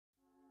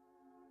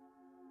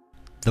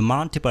The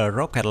multiple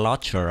rocket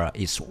launcher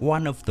is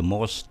one of the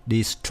most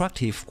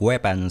destructive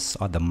weapons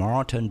on the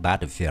modern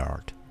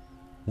battlefield.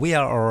 We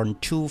are all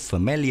too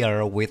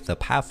familiar with the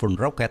powerful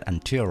rocket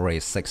artillery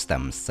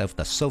systems of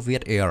the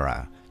Soviet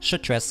era,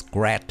 such as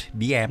Grad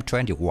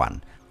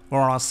BM-21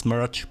 or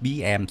Smerch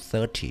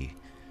BM-30.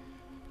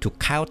 To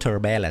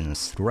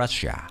counterbalance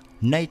Russia,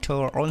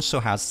 NATO also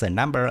has a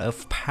number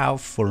of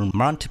powerful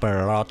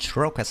multiple-launch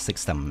rocket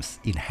systems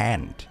in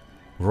hand,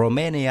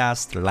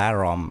 Romania's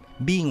LAROM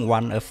being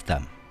one of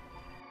them.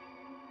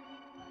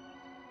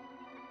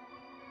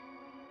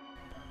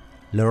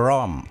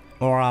 LAROM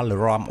or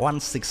LAROM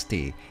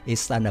 160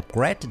 is an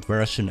upgraded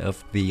version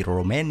of the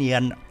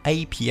Romanian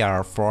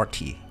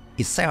APR-40,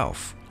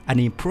 itself an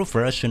improved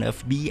version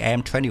of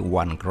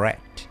BM-21 Grad.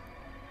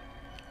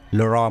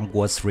 LAROM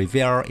was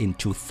revealed in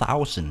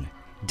 2000,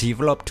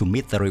 developed to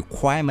meet the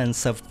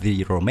requirements of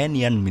the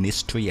Romanian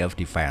Ministry of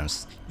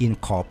Defense in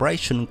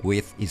cooperation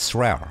with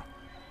Israel.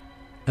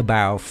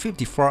 About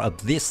 54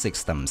 of these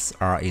systems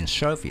are in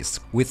service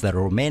with the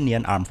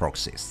Romanian Armed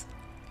Forces.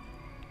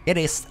 It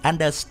is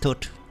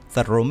understood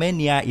that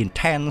Romania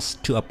intends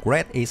to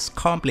upgrade its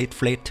complete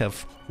fleet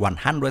of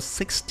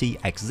 160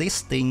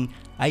 existing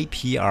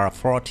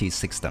APR-40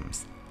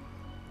 systems.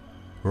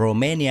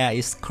 Romania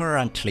is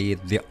currently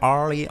the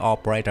only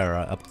operator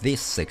of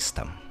this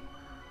system.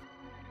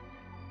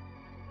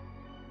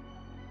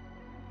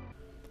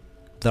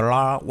 The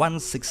LAR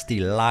 160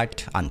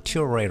 light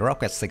artillery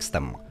rocket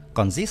system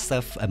consists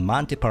of a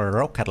multiple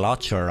rocket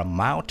launcher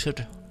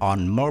mounted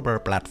on mobile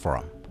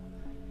platform.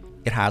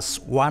 It has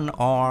one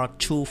or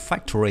two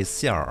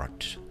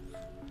factory-sealed,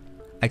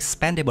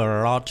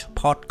 expandable large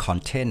pod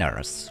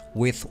containers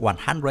with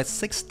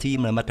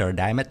 160mm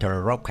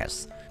diameter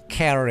rockets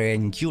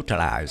carrying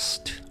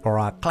utilized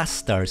or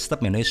cluster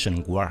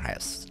submunition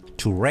warheads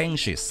to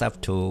ranges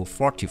up to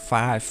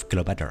 45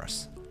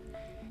 km.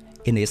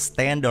 In its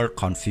standard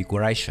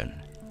configuration,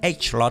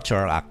 each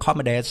launcher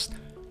accommodates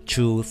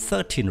to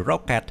 13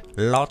 rocket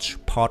launch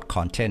pod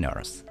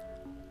containers.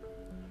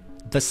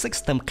 The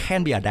system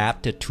can be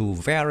adapted to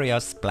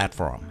various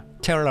platforms,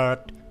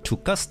 tailored to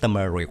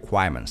customer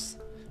requirements,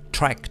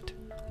 tracked,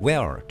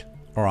 wheeled,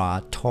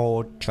 or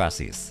towed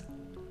chassis.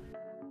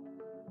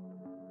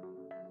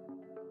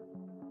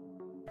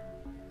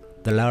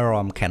 The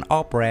LAROM can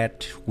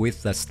operate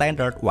with the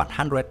standard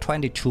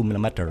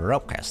 122mm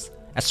rockets,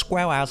 as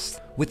well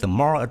as with the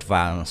more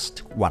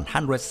advanced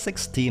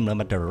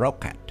 160mm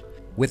rocket,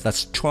 with a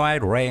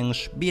strike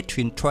range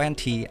between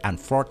 20 and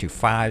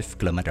 45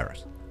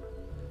 km.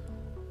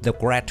 The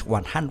Grad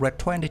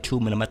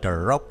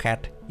 122mm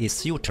rocket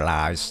is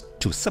utilized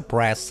to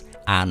suppress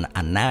and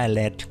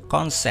annihilate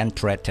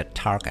concentrated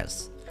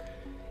targets.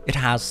 It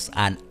has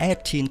an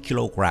 18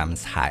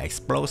 kg high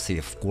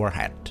explosive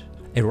warhead,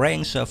 a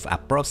range of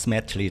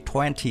approximately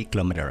 20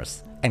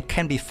 km, and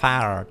can be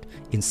fired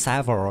in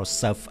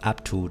salvos of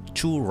up to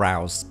 2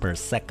 rounds per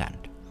second.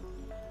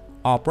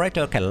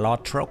 Operator can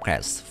launch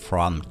rockets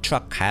from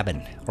truck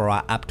cabin or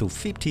up to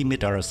 50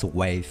 meters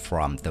away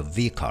from the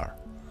vehicle.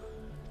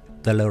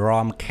 The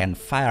LAROM can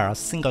fire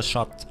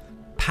single-shot,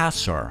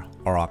 partial,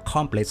 or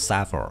complete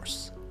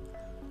salvos.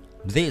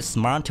 This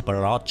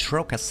multiple-launch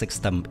rocket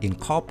system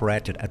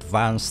incorporated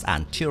advanced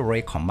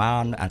artillery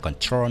command and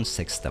control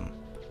system.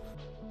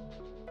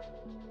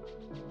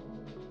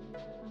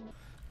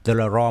 The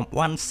LAROM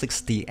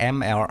 160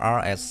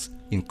 MLRS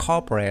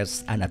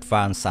incorporates an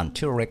advanced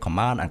artillery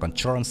command and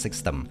control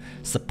system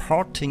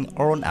supporting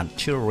all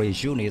artillery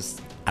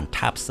units and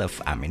types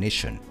of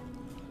ammunition.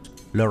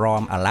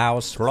 LAROM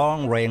allows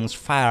long-range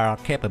fire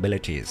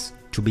capabilities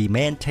to be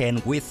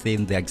maintained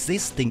within the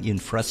existing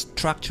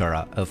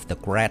infrastructure of the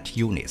Grad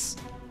units.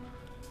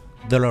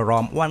 The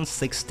LAROM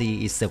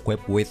 160 is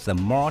equipped with a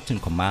modern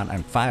command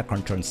and fire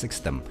control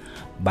system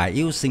by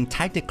using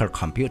tactical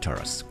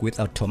computers with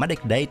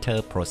automatic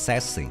data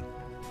processing.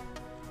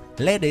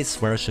 The latest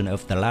version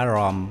of the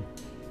LAROM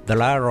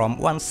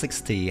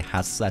 160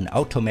 has an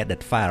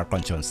automated fire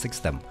control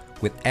system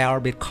with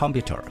air-bit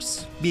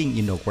computers being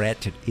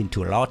integrated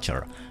into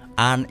launcher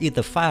and in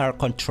the fire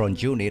control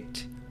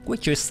unit,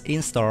 which is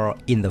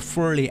installed in the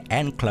fully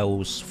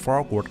enclosed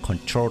forward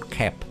control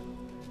cap.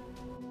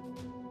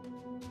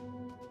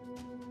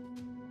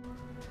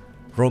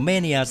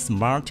 Romania's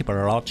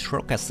multiple-launch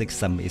rocket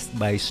system is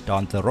based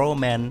on the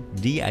Roman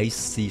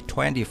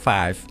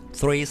DAC-25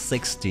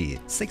 360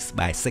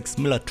 6x6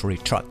 military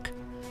truck.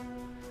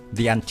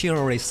 The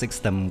artillery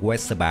system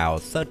weighs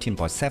about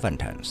 13.7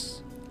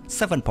 tons,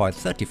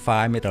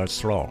 7.35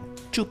 meters long,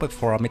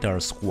 2.4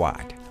 meters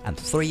wide, and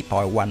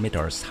 3.1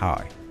 meters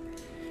high.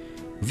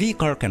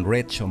 Vehicle can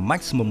reach a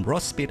maximum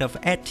road speed of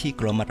 80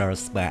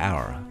 km per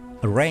hour,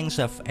 a range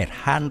of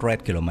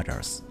 800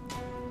 km.